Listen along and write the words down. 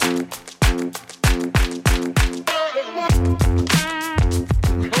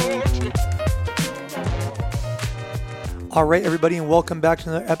All right, everybody, and welcome back to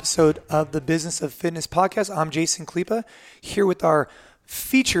another episode of the Business of Fitness podcast. I'm Jason Klepa, here with our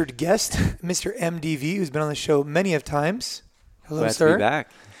featured guest, Mr. MDV, who's been on the show many of times. Hello, Glad sir. to be back.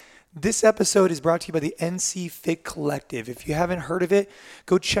 This episode is brought to you by the NC Fit Collective. If you haven't heard of it,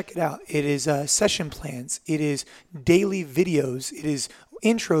 go check it out. It is session plans. It is daily videos. It is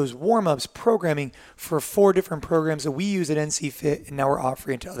intros, warm-ups, programming for 4 different programs that we use at NC Fit, and now we're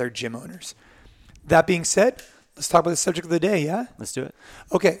offering it to other gym owners. That being said, let's talk about the subject of the day, yeah? Let's do it.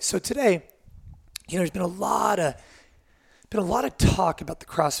 Okay, so today, there's been a lot of talk about the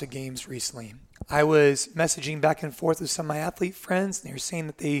CrossFit Games recently. I was messaging back and forth with some of my athlete friends, and they were saying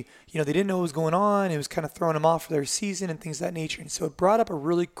that they didn't know what was going on. It was kind of throwing them off for their season and things of that nature. And so it brought up a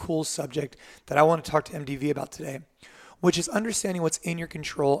really cool subject that I want to talk to MDV about today, which is understanding what's in your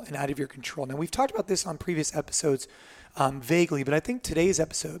control and out of your control. Now, we've talked about this on previous episodes vaguely, but I think today's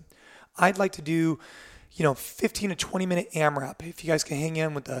episode, I'd like to do 15 to 20 minute AMRAP, if you guys can hang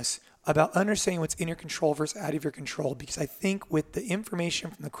in with us, about understanding what's in your control versus out of your control. Because I think with the information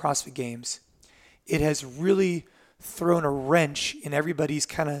from the CrossFit Games, it has really thrown a wrench in everybody's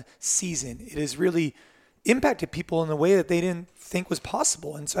kind of season. It has really impacted people in a way that they didn't think was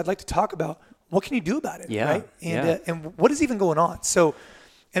possible. And so I'd like to talk about what can you do about it, right? And what is even going on. So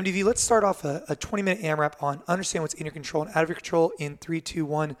MDV, let's start off a 20-minute AMRAP on understand what's in your control and out of your control in 3, 2,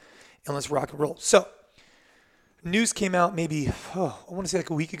 1, and let's rock and roll. So news came out maybe, I want to say like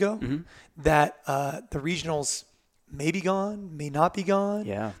a week ago, that the regionals may be gone, may not be gone.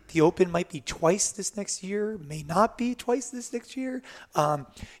 Yeah. The Open might be twice this next year, may not be twice this next year. The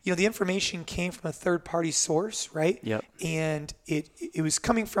information came from a third-party source, right? Yep. And it was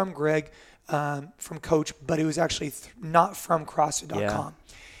coming from Greg, from Coach, but it was actually not from CrossFit.com.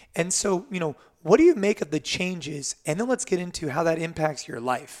 Yeah. And so, what do you make of the changes? And then let's get into how that impacts your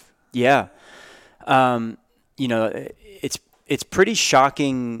life. Yeah. It's pretty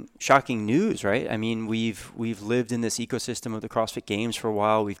shocking news, right? I mean, we've lived in this ecosystem of the CrossFit Games for a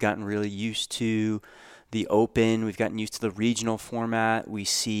while. We've gotten really used to the Open. We've gotten used to the regional format. We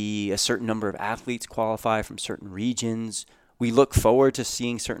see a certain number of athletes qualify from certain regions. We look forward to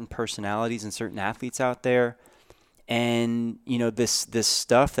seeing certain personalities and certain athletes out there. And, this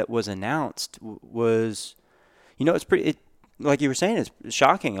stuff that was announced was, it's pretty, like you were saying, it's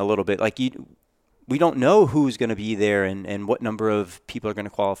shocking a little bit. Like we don't know who's going to be there and what number of people are going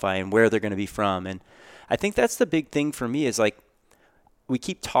to qualify and where they're going to be from. And I think that's the big thing for me is like we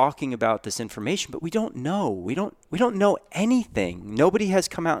keep talking about this information, but we don't know. We don't know anything. Nobody has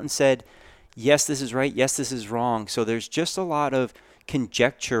come out and said, yes, this is right. Yes, this is wrong. So there's just a lot of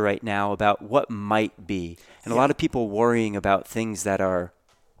conjecture right now about what might be. And a lot of people worrying about things that are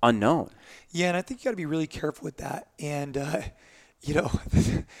unknown. Yeah, and I think you got to be really careful with that. And,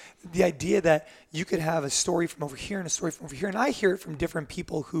 the idea that you could have a story from over here and a story from over here, and I hear it from different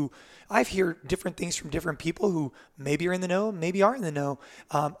people I hear different things from different people who maybe are in the know, maybe aren't in the know.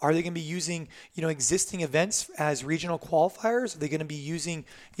 Are they going to be using, existing events as regional qualifiers? Are they going to be using,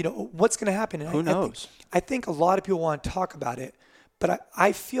 what's going to happen? And Who knows? I think a lot of people want to talk about it, but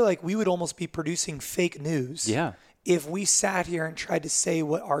I feel like we would almost be producing fake news. Yeah. If we sat here and tried to say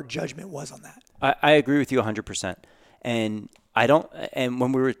what our judgment was on that. I agree with you 100%. And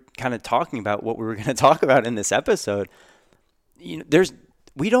when we were kind of talking about what we were going to talk about in this episode,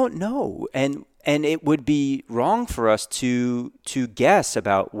 we don't know. And it would be wrong for us to guess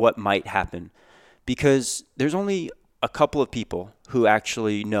about what might happen because there's only a couple of people who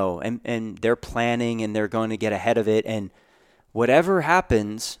actually know and they're planning and they're going to get ahead of it. And whatever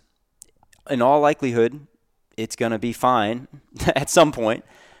happens, in all likelihood, it's going to be fine at some point.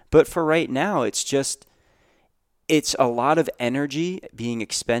 But for right now, it's a lot of energy being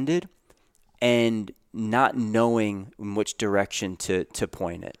expended and not knowing in which direction to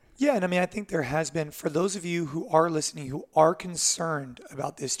point it. Yeah, and I think there has been, for those of you who are listening, who are concerned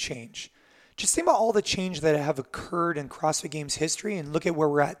about this change, just think about all the change that have occurred in CrossFit Games history and look at where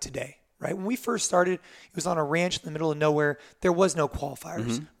we're at today. Right? When we first started, it was on a ranch in the middle of nowhere. There was no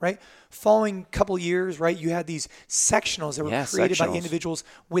qualifiers, right? Following couple years, right, you had these sectionals that were created by individuals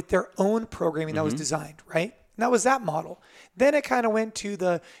with their own programming that was designed, right? And that was that model. Then it kind of went to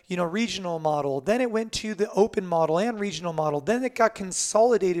the, regional model. Then it went to the open model and regional model. Then it got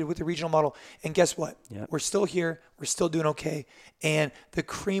consolidated with the regional model. And guess what? Yep. We're still here. We're still doing okay. And the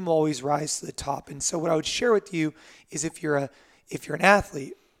cream will always rise to the top. And so what I would share with you is if you're an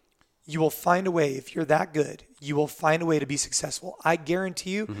athlete, you will find a way. If you're that good, you will find a way to be successful. I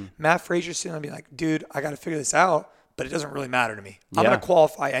guarantee you, Matt Fraser sitting and be like, dude, I got to figure this out, but it doesn't really matter to me. I'm going to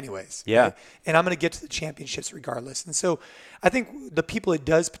qualify anyways. Yeah. Right? And I'm going to get to the championships regardless. And so I think the people it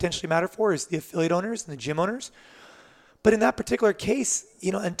does potentially matter for is the affiliate owners and the gym owners. But in that particular case,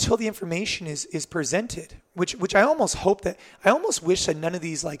 until the information is presented, which I almost hope that, I almost wish that none of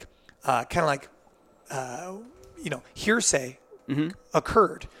these hearsay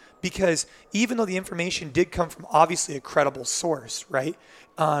occurred, because even though the information did come from obviously a credible source, right?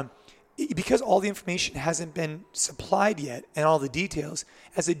 Because all the information hasn't been supplied yet and all the details,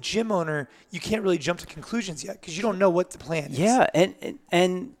 as a gym owner, you can't really jump to conclusions yet because you don't know what the plan is. Yeah,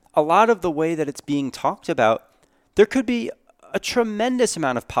 and a lot of the way that it's being talked about, there could be a tremendous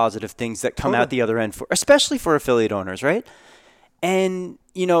amount of positive things that come out the other end, especially for affiliate owners, right? And,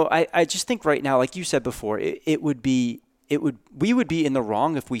 I just think right now, like you said before, we would be in the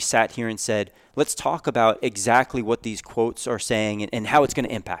wrong if we sat here and said, let's talk about exactly what these quotes are saying and how it's going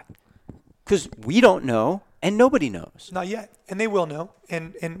to impact. Because we don't know, and nobody knows. Not yet. And they will know,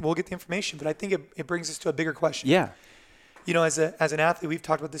 and we'll get the information. But I think it brings us to a bigger question. Yeah. As an athlete, we've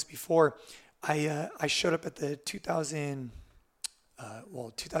talked about this before. I showed up at the 2009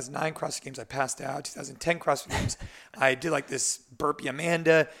 CrossFit Games. I passed out. 2010 CrossFit Games. I did like this burpee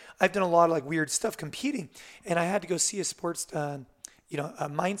Amanda. I've done a lot of like weird stuff competing, and I had to go see a sports, a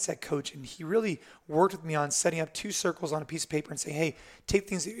mindset coach, and he really worked with me on setting up 2 circles on a piece of paper and saying, hey, take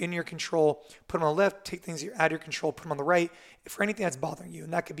things that are in your control, put them on the left, take things that are out of your control, put them on the right, for anything that's bothering you.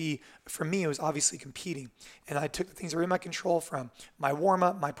 And that could be, for me, it was obviously competing. And I took the things that were in my control from my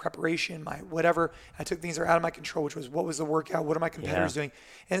warm-up, my preparation, my whatever. I took things that are out of my control, which was what was the workout, what are my competitors doing?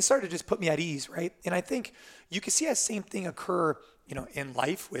 And it started to just put me at ease, right? And I think you can see that same thing occur in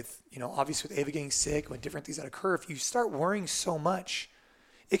life with, obviously with Ava getting sick, with different things that occur. If you start worrying so much,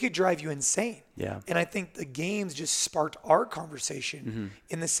 it could drive you insane. Yeah. And I think the games just sparked our conversation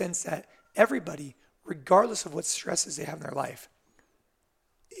in the sense that everybody, regardless of what stresses they have in their life,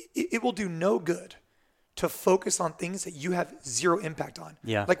 it will do no good to focus on things that you have zero impact on.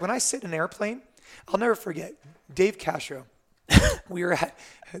 Yeah. Like when I sit in an airplane, I'll never forget Dave Castro. We were at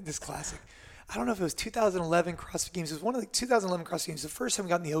this classic. I don't know if it was 2011 CrossFit Games. It was one of the 2011 CrossFit Games, the first time we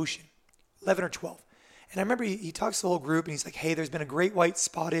got in the ocean, 11 or 12. And I remember he talks to the whole group and he's like, hey, there's been a great white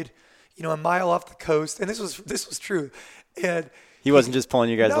spotted, a mile off the coast. And this was true. And he wasn't just pulling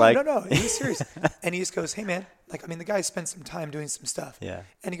you guys No, he was serious. And he just goes, hey man, the guy spent some time doing some stuff. Yeah.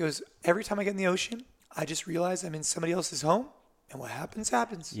 And he goes, every time I get in the ocean, I just realize I'm in somebody else's home, and what happens,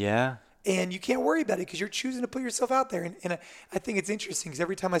 happens. Yeah. And you can't worry about it because you're choosing to put yourself out there. And I think it's interesting because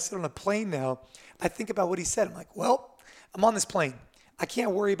every time I sit on a plane now, I think about what he said. I'm like, well, I'm on this plane. I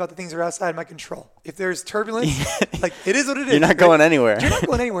can't worry about the things that are outside my control. If there's turbulence, it is what it is. You're not going anywhere. You're not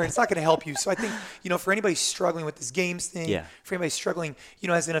going anywhere. It's not going to help you. So I think, for anybody struggling with this games thing, for anybody struggling,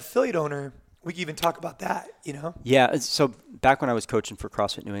 as an affiliate owner, we can even talk about that, Yeah. So back when I was coaching for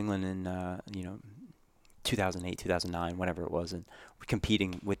CrossFit New England in, 2008, 2009, whenever it was, and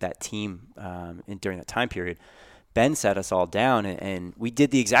competing with that team during that time period, Ben sat us all down and we did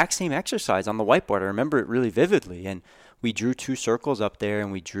the exact same exercise on the whiteboard. I remember it really vividly. And we drew 2 circles up there,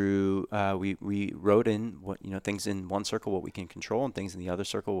 and we drew, we wrote in what, things in one circle, what we can control, and things in the other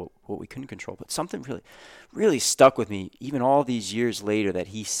circle, what we couldn't control. But something really, really stuck with me, even all these years later, that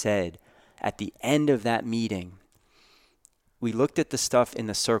he said at the end of that meeting. We looked at the stuff in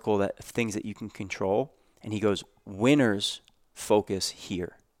the circle, things that you can control, and he goes, winners focus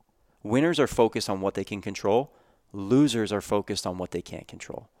here. Winners are focused on what they can control. Losers are focused on what they can't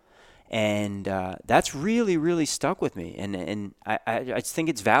control. And that's really, really stuck with me. And I just think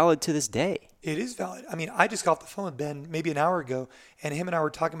it's valid to this day. It is valid. I mean, I just got off the phone with Ben maybe an hour ago, and him and I were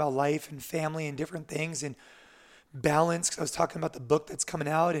talking about life and family and different things and balance, because I was talking about the book that's coming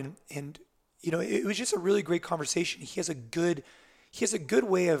out. And it was just a really great conversation. He has a good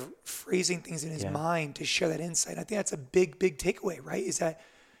way of phrasing things in his mind to share that insight. I think that's a big, big takeaway, right? Is that,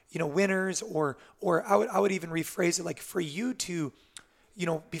 winners or I would even rephrase it like for you to,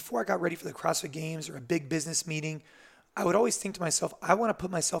 before I got ready for the CrossFit Games or a big business meeting, I would always think to myself, I want to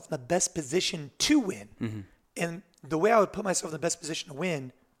put myself in the best position to win. Mm-hmm. And the way I would put myself in the best position to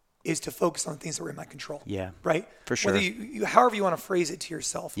win is to focus on things that were in my control. Yeah. Right? For sure. Whether however you want to phrase it to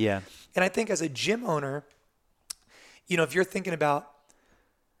yourself. Yeah. And I think as a gym owner, if you're thinking about,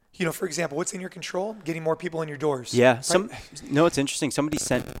 for example, what's in your control? Getting more people in your doors. Yeah. Right? It's interesting. Somebody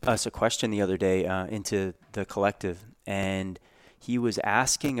sent us a question the other day into the collective, and he was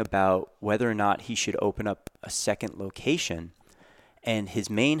asking about whether or not he should open up a second location. And his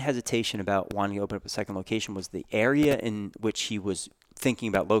main hesitation about wanting to open up a second location was the area in which he was thinking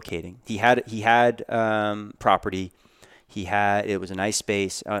about locating. He had property. It was a nice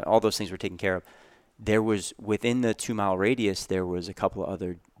space. All those things were taken care of. There was, within the 2-mile radius, there was a couple of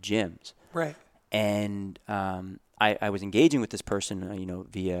other gyms. Right. And I was engaging with this person,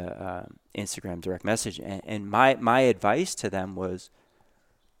 via Instagram direct message. And my advice to them was,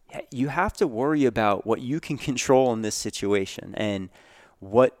 you have to worry about what you can control in this situation and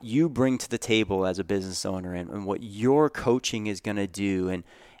what you bring to the table as a business owner, and what your coaching is going to do,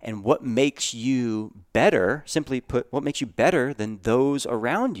 and what makes you better, simply put, what makes you better than those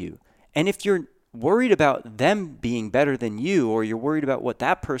around you. And if you're worried about them being better than you, or you're worried about what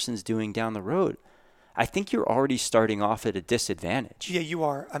that person's doing down the road, I think you're already starting off at a disadvantage. Yeah, you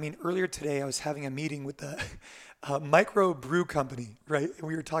are. I mean, earlier today I was having a meeting with the micro brew company, right? And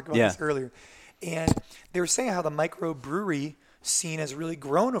we were talking about this earlier. And they were saying how the micro brewery scene has really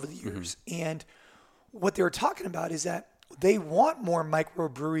grown over the years. And what they were talking about is that they want more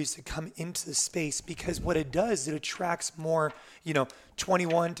microbreweries to come into the space, because what it does is it attracts more,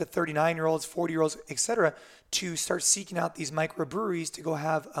 21 to 39-year-olds, 40-year-olds, et cetera, to start seeking out these microbreweries to go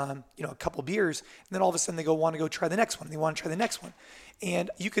have, a couple beers. And then all of a sudden they want to go try the next one. They want to try the next one. And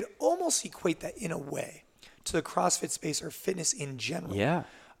you could almost equate that in a way to the CrossFit space or fitness in general. Yeah.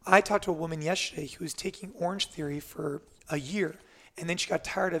 I talked to a woman yesterday who was taking Orange Theory for a year, and then she got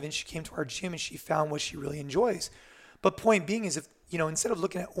tired of it and she came to our gym and she found what she really enjoys. But point being is, if, instead of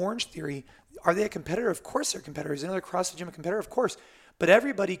looking at Orange Theory, are they a competitor? Of course they're competitors. Is another CrossFit gym a competitor? Of course. But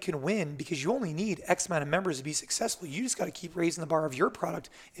everybody can win, because you only need X amount of members to be successful. You just got to keep raising the bar of your product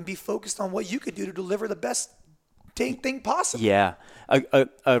and be focused on what you could do to deliver the best thing possible. Yeah.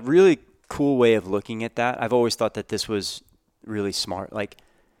 A really cool way of looking at that, I've always thought that this was really smart. Like,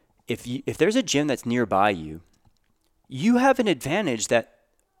 if there's a gym that's nearby you, you have an advantage that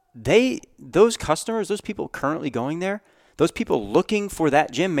those customers, those people currently going there, those people looking for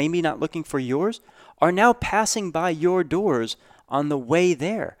that gym, maybe not looking for yours, are now passing by your doors on the way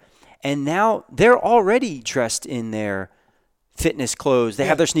there. And now they're already dressed in their fitness clothes. They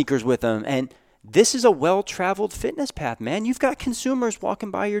have their sneakers with them. And this is a well-traveled fitness path, man. You've got consumers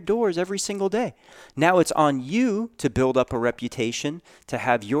walking by your doors every single day. Now it's on you to build up a reputation, to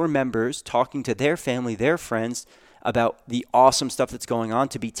have your members talking to their family, their friends, about the awesome stuff that's going on,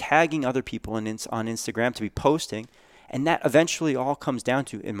 to be tagging other people on Instagram, to be posting. And that eventually all comes down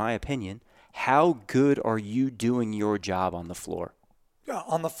to, in my opinion, how good are you doing your job on the floor? Yeah,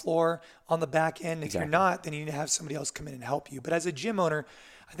 on the floor, on the back end. If Exactly. you're not, then you need to have somebody else come in and help you. But as a gym owner,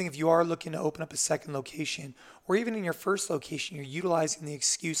 I think if you are looking to open up a second location, or even in your first location, you're utilizing the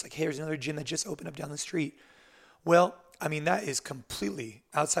excuse like, hey, there's another gym that just opened up down the street. Well, I mean, that is completely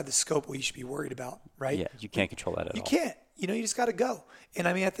outside the scope of what you should be worried about, right? Yeah, you can't control that at all. You can't. You just got to go. And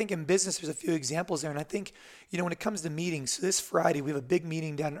I mean, I think in business, there's a few examples there. And I think, when it comes to meetings, so this Friday, we have a big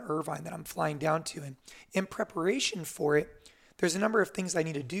meeting down in Irvine that I'm flying down to. And in preparation for it, there's a number of things I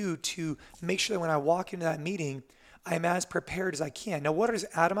need to do to make sure that when I walk into that meeting, I'm as prepared as I can. Now, what is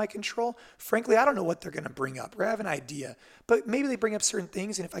out of my control? Frankly, I don't know what they're going to bring up, or I have an idea. But maybe they bring up certain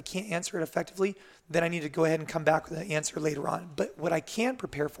things, and if I can't answer it effectively, then I need to go ahead and come back with an answer later on. But what I can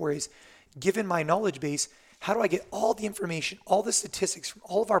prepare for is, given my knowledge base, how do I get all the information, all the statistics from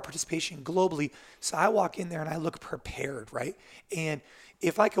all of our participation globally, so I walk in there and I look prepared, right? And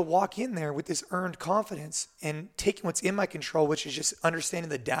if I could walk in there with this earned confidence and taking what's in my control, which is just understanding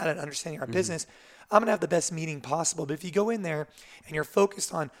the data and understanding our business, I'm going to have the best meeting possible. But if you go in there and you're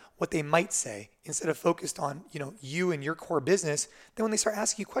focused on what they might say instead of focused on, you and your core business, then when they start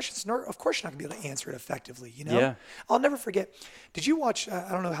asking you questions, of course you're not going to be able to answer it effectively, Yeah. I'll never forget. Did you watch, I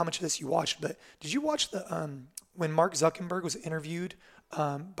don't know how much of this you watched, but did you watch when Mark Zuckerberg was interviewed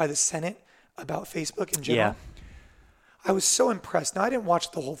by the Senate about Facebook in general? Yeah. I was so impressed. Now, I didn't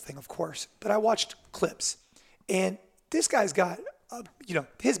watch the whole thing, of course, but I watched clips. And this guy's got,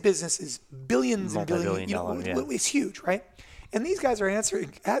 his business is billions and billions. Multi-billion-dollar, yeah. It's huge, right? And these guys are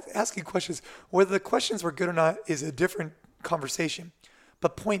asking questions. Whether the questions were good or not is a different conversation.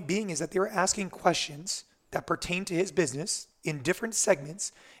 But point being is that they were asking questions that pertain to his business in different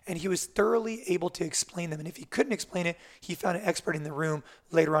segments, and he was thoroughly able to explain them. And if he couldn't explain it, he found an expert in the room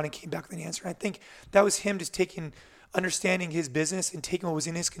later on and came back with an answer. And I think that was him just understanding his business and taking what was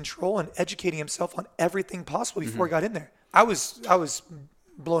in his control and educating himself on everything possible before he got in there. I was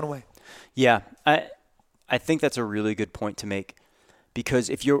blown away. Yeah, I think that's a really good point to make, because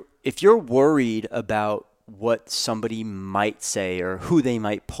if you're worried about what somebody might say or who they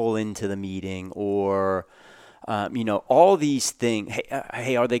might pull into the meeting, or all these things,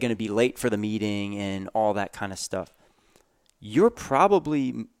 hey, are they going to be late for the meeting and all that kind of stuff, you're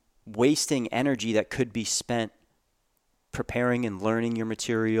probably wasting energy that could be spent preparing and learning your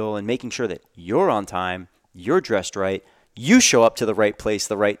material and making sure that you're on time, you're dressed right, you show up to the right place,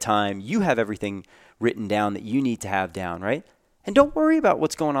 the right time, you have everything written down that you need to have down, right? And don't worry about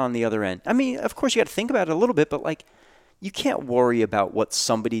what's going on the other end. I mean, of course, you got to think about it a little bit, but like, you can't worry about what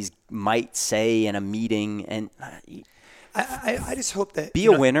somebody might say in a meeting. And I just hope that be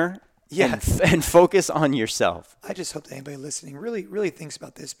a winner. Yeah. And focus on yourself. I just hope that anybody listening really, really thinks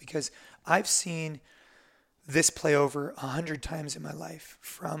about this, because I've seen this play over 100 times in my life,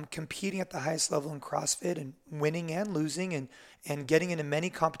 from competing at the highest level in CrossFit and winning and losing and getting into many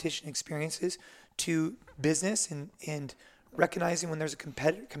competition experiences, to business and recognizing when there's a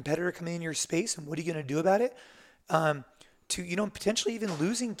competitor coming in your space and what are you going to do about it, to potentially even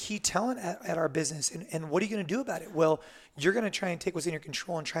losing key talent at our business, and what are you going to do about it? Well, you're going to try and take what's in your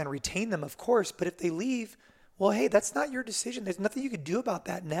control and try and retain them, of course, but if they leave, well, hey, that's not your decision. There's nothing you could do about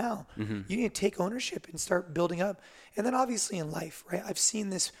that now. You need to take ownership and start building up. And then obviously in life, right? I've seen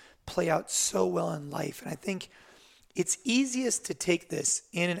this play out so well in life, and I think it's easiest to take this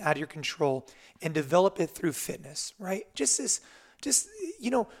in and out of your control and develop it through fitness, right?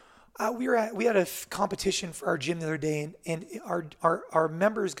 We had a competition for our gym the other day, and our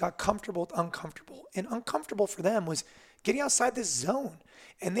members got comfortable with uncomfortable. And uncomfortable for them was getting outside this zone.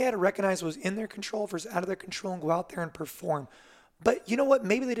 And they had to recognize what was in their control versus out of their control and go out there and perform. But you know what?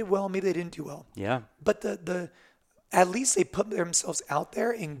 Maybe they did well, maybe they didn't do well. Yeah. But at least they put themselves out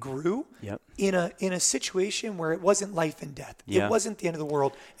there and grew in a situation where it wasn't life and death. Yeah. It wasn't the end of the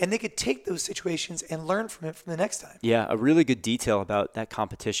world. And they could take those situations and learn from it from the next time. Yeah, a really good detail about that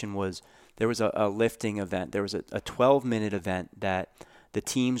competition was there was a lifting event. There was a 12-minute event that the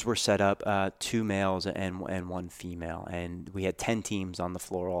teams were set up, 2 males and 1 female. And we had 10 teams on the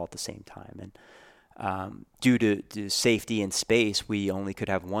floor all at the same time. And due to safety and space, we only could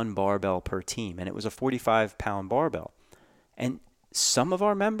have 1 barbell per team, and it was a 45-pound barbell. And some of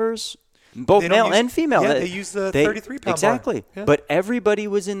our members, both male and female, they use the 33-pound bar. Exactly. Yeah. But everybody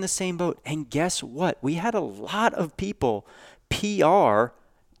was in the same boat. And guess what? We had a lot of people PR,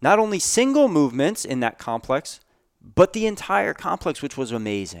 not only single movements in that complex, but the entire complex, which was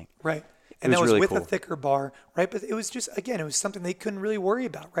amazing. Right. And that was really with cool. a thicker bar, right? But it was just, again, it was something they couldn't really worry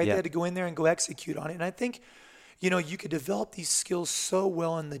about, right? Yeah. They had to go in there and go execute on it. And I think, you could develop these skills so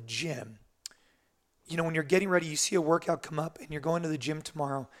well in the gym. When you're getting ready, you see a workout come up and you're going to the gym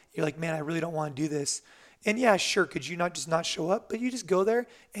tomorrow. You're like, man, I really don't want to do this. And yeah, sure, could you not show up? But you just go there.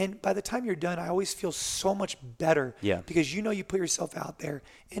 And by the time you're done, I always feel so much better. Yeah. Because you put yourself out there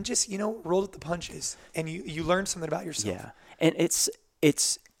and just, roll with the punches. And you learn something about yourself. Yeah. And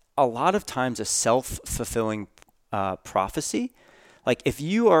it's a lot of times a self-fulfilling prophecy. Like if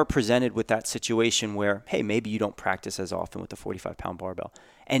you are presented with that situation where, hey, maybe you don't practice as often with the 45-pound barbell,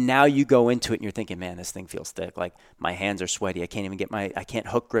 and now you go into it and you're thinking, man, this thing feels thick. Like my hands are sweaty. I can't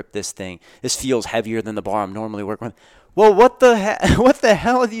hook grip this thing. This feels heavier than the bar I'm normally working with. Well, what the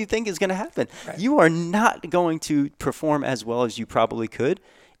hell do you think is going to happen? Right. You are not going to perform as well as you probably could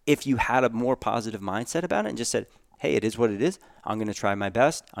if you had a more positive mindset about it and just said, hey, it is what it is. I'm going to try my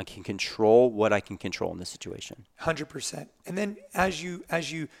best. I can control what I can control in this situation. 100%. And then as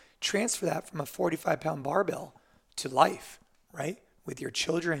you transfer that from a 45-pound barbell to life, right? With your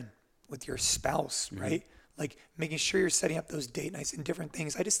children, with your spouse, right? Like making sure you're setting up those date nights and different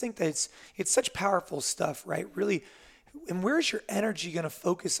things. I just think that it's such powerful stuff, right? Really. And where's your energy going to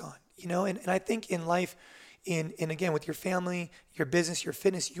focus on? And I think in life, in again, with your family, your business, your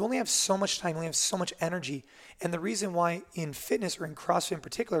fitness, you only have so much time, you only have so much energy. And the reason why in fitness or in CrossFit in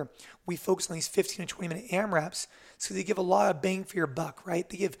particular, we focus on these 15 to 20 minute AMRAPs, so they give a lot of bang for your buck, right?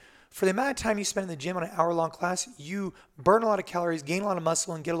 They give, for the amount of time you spend in the gym on an hour-long class, you burn a lot of calories, gain a lot of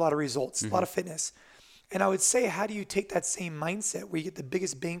muscle, and get a lot of results, a lot of fitness. And I would say, how do you take that same mindset where you get the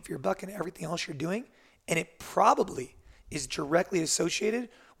biggest bang for your buck in everything else you're doing? And it probably is directly associated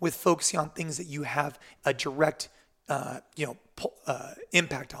with focusing on things that you have a direct,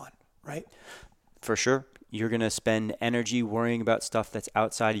 impact on, right? For sure. You're going to spend energy worrying about stuff that's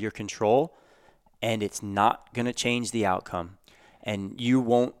outside of your control, and it's not going to change the outcome. And you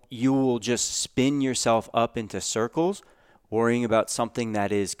will just spin yourself up into circles worrying about something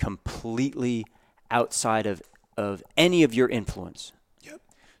that is completely outside of any of your influence. Yep.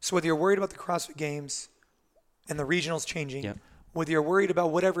 So whether you're worried about the CrossFit Games and the regionals changing, yep, whether you're worried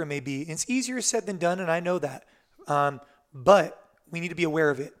about whatever it may be, it's easier said than done, and I know that. But we need to be aware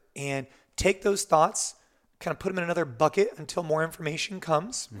of it and take those thoughts, kind of put them in another bucket until more information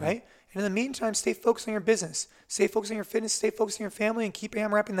comes, right? And in the meantime, stay focused on your business, stay focused on your fitness, stay focused on your family, and keep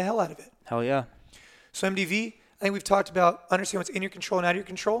AMRAPing the hell out of it. Hell yeah. So MDV, I think we've talked about understand what's in your control and out of your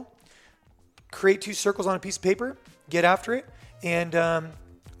control. Create 2 circles on a piece of paper, get after it, and I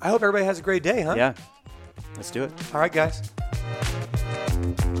hope everybody has a great day, huh? Yeah. Let's do it. All right, guys.